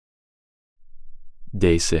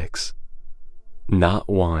Day 6. Not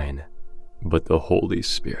wine, but the Holy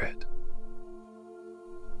Spirit.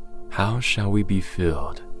 How shall we be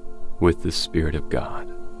filled with the Spirit of God?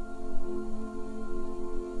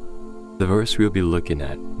 The verse we'll be looking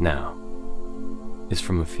at now is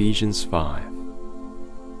from Ephesians 5,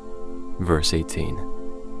 verse 18.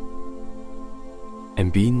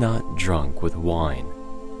 And be not drunk with wine,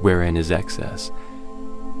 wherein is excess,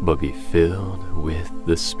 but be filled with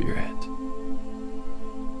the Spirit.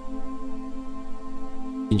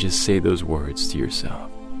 And just say those words to yourself.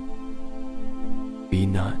 Be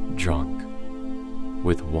not drunk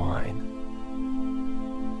with wine,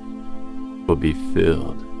 but be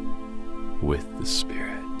filled with the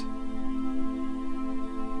Spirit.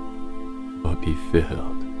 But be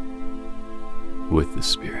filled with the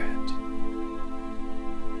Spirit.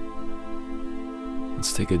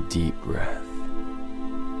 Let's take a deep breath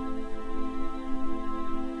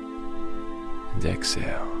and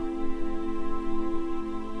exhale.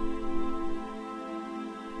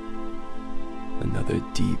 Another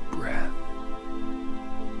deep breath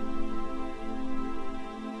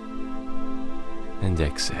and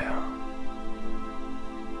exhale.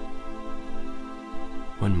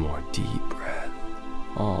 One more deep breath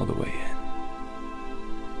all the way in.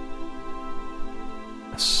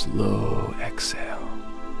 A slow exhale.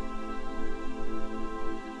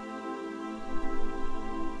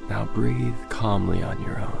 Now breathe calmly on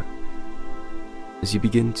your own as you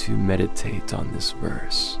begin to meditate on this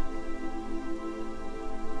verse.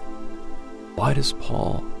 Why does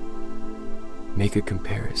Paul make a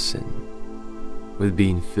comparison with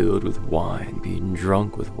being filled with wine, being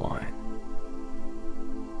drunk with wine,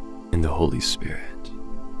 and the Holy Spirit?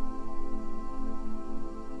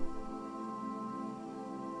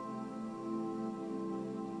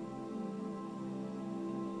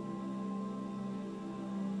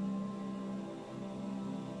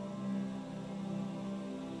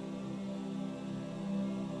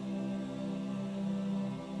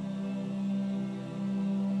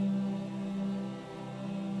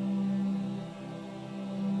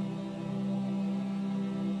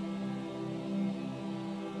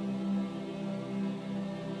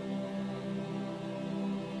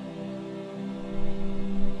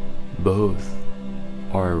 Both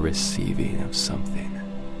are a receiving of something.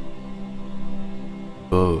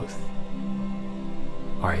 Both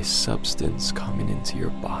are a substance coming into your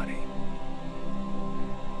body.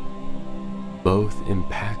 Both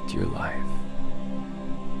impact your life.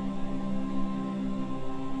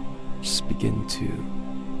 Just begin to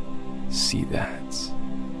see that.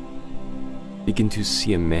 Begin to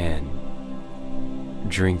see a man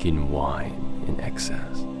drinking wine in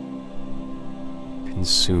excess.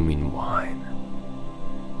 Consuming wine.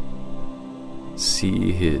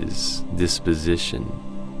 See his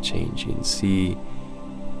disposition changing. See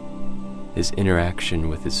his interaction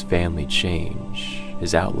with his family change.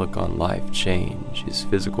 His outlook on life change. His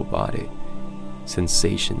physical body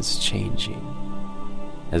sensations changing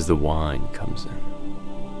as the wine comes in.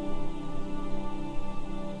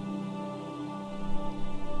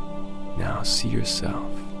 Now see yourself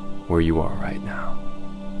where you are right now.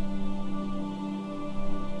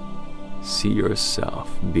 See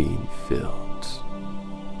yourself being filled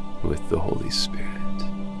with the Holy Spirit.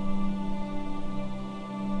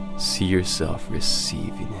 See yourself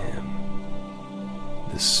receiving Him,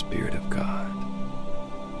 the Spirit of God.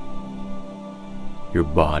 Your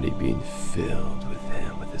body being filled with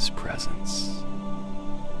Him, with His presence,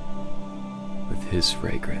 with His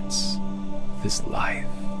fragrance, with His life.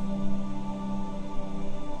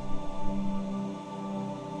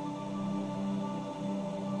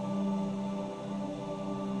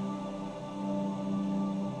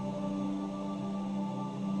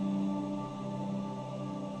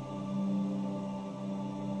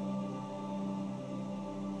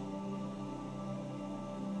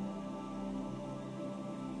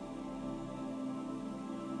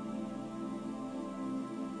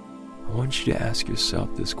 I want you to ask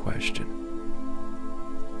yourself this question.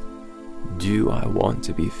 Do I want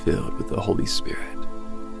to be filled with the Holy Spirit?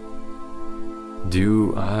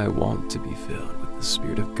 Do I want to be filled with the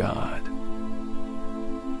Spirit of God?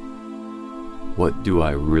 What do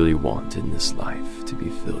I really want in this life to be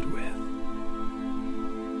filled with?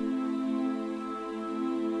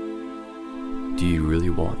 Do you really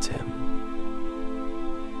want Him?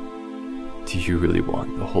 Do you really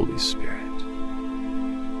want the Holy Spirit?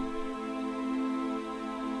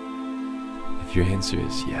 If your answer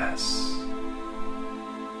is yes,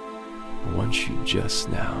 I want you just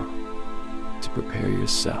now to prepare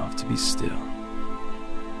yourself to be still.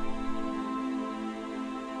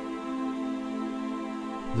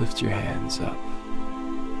 Lift your hands up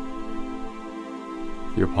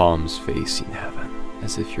your palms facing heaven,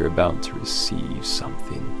 as if you're about to receive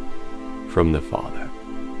something from the Father.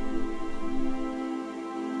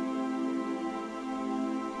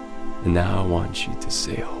 And now I want you to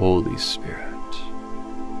say, Holy Spirit,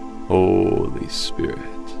 Holy Spirit,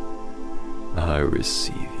 I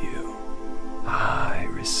receive you. I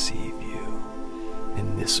receive you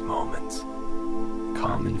in this moment.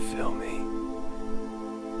 Come and fill me.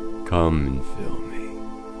 Come and fill me.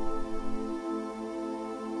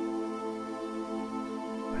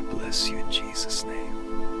 I bless you in Jesus'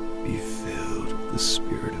 name. Be filled with the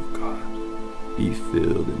Spirit of God. Be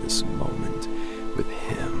filled in this moment with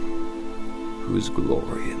Him who is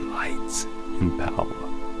glory and light and power.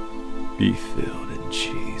 Be filled in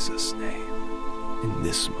Jesus' name in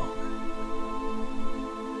this moment.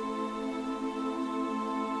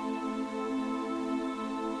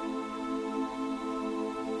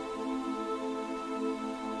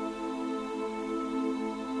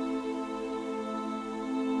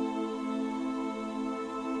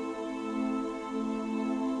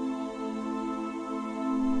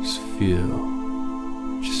 Just feel,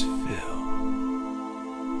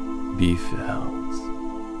 be filled.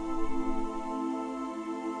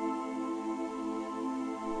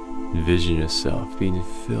 Envision yourself being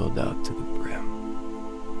filled up to the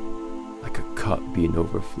brim, like a cup being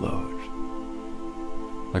overflowed,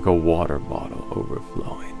 like a water bottle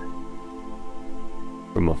overflowing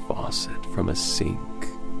from a faucet, from a sink,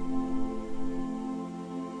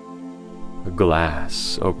 a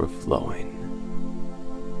glass overflowing.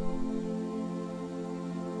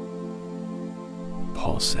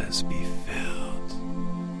 Paul says, be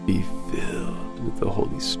filled with the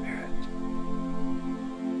Holy Spirit.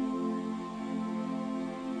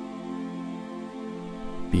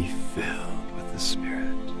 Be filled with the Spirit.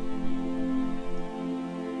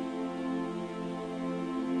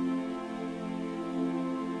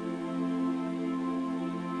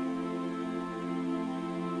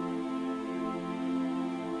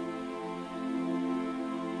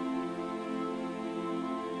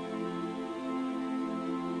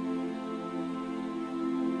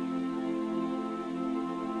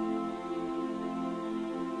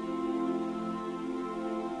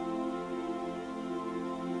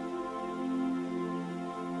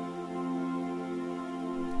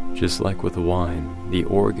 Just like with wine, the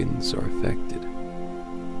organs are affected.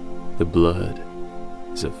 The blood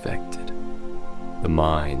is affected. The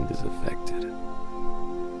mind is affected.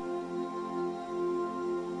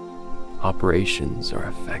 Operations are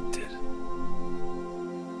affected.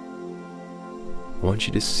 I want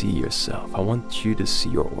you to see yourself. I want you to see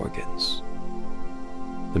your organs,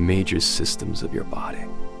 the major systems of your body,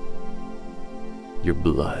 your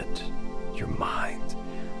blood, your mind.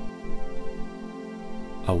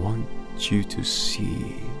 I want you to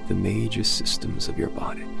see the major systems of your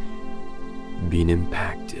body being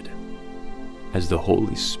impacted as the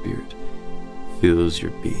Holy Spirit fills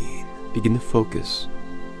your being. Begin to focus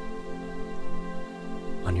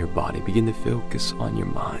on your body. Begin to focus on your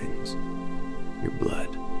mind, your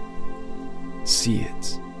blood. See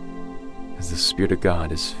it as the Spirit of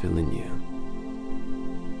God is filling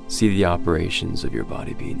you. See the operations of your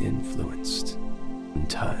body being influenced and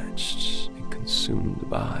touched, consumed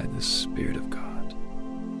by the Spirit of God.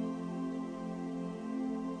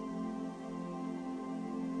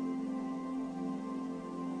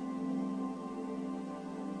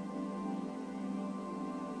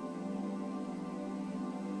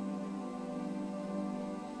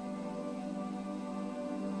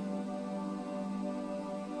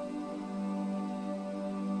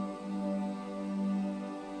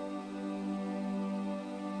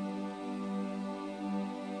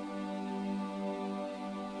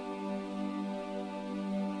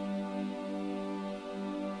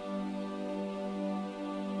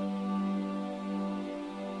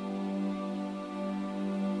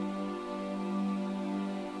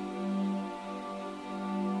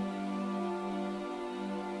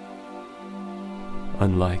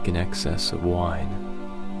 Unlike an excess of wine,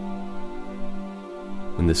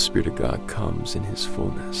 when the Spirit of God comes in His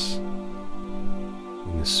fullness,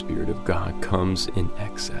 when the Spirit of God comes in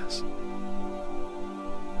excess,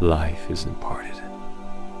 life is imparted.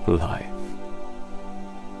 Life.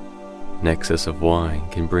 An excess of wine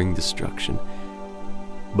can bring destruction,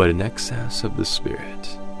 but an excess of the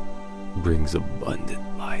Spirit brings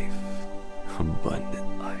abundant life.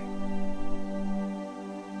 Abundant life.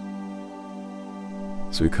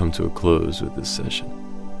 So we come to a close with this session.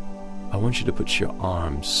 I want you to put your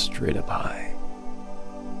arms straight up high.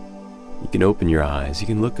 You can open your eyes, you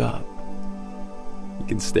can look up, you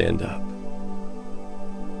can stand up.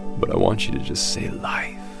 But I want you to just say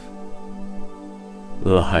life.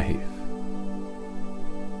 life.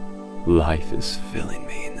 Life is filling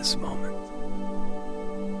me in this moment.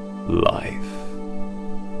 Life.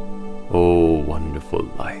 Oh, wonderful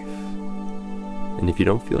life. And if you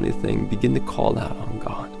don't feel anything, begin to call out on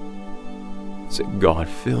God. Say, God,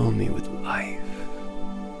 fill me with life.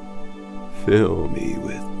 Fill me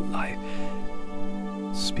with life.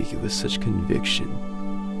 Speak it with such conviction,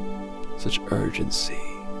 such urgency.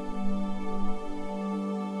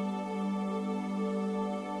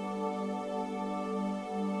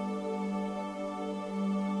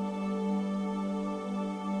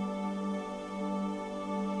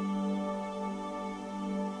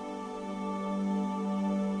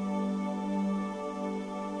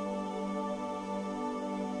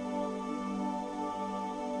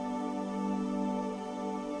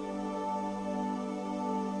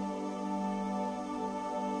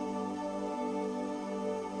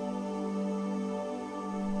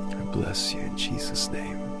 Bless you in Jesus'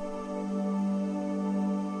 name.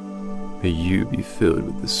 May you be filled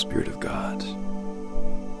with the Spirit of God.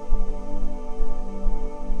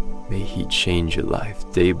 May He change your life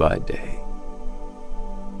day by day.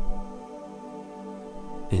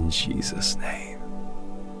 In Jesus' name.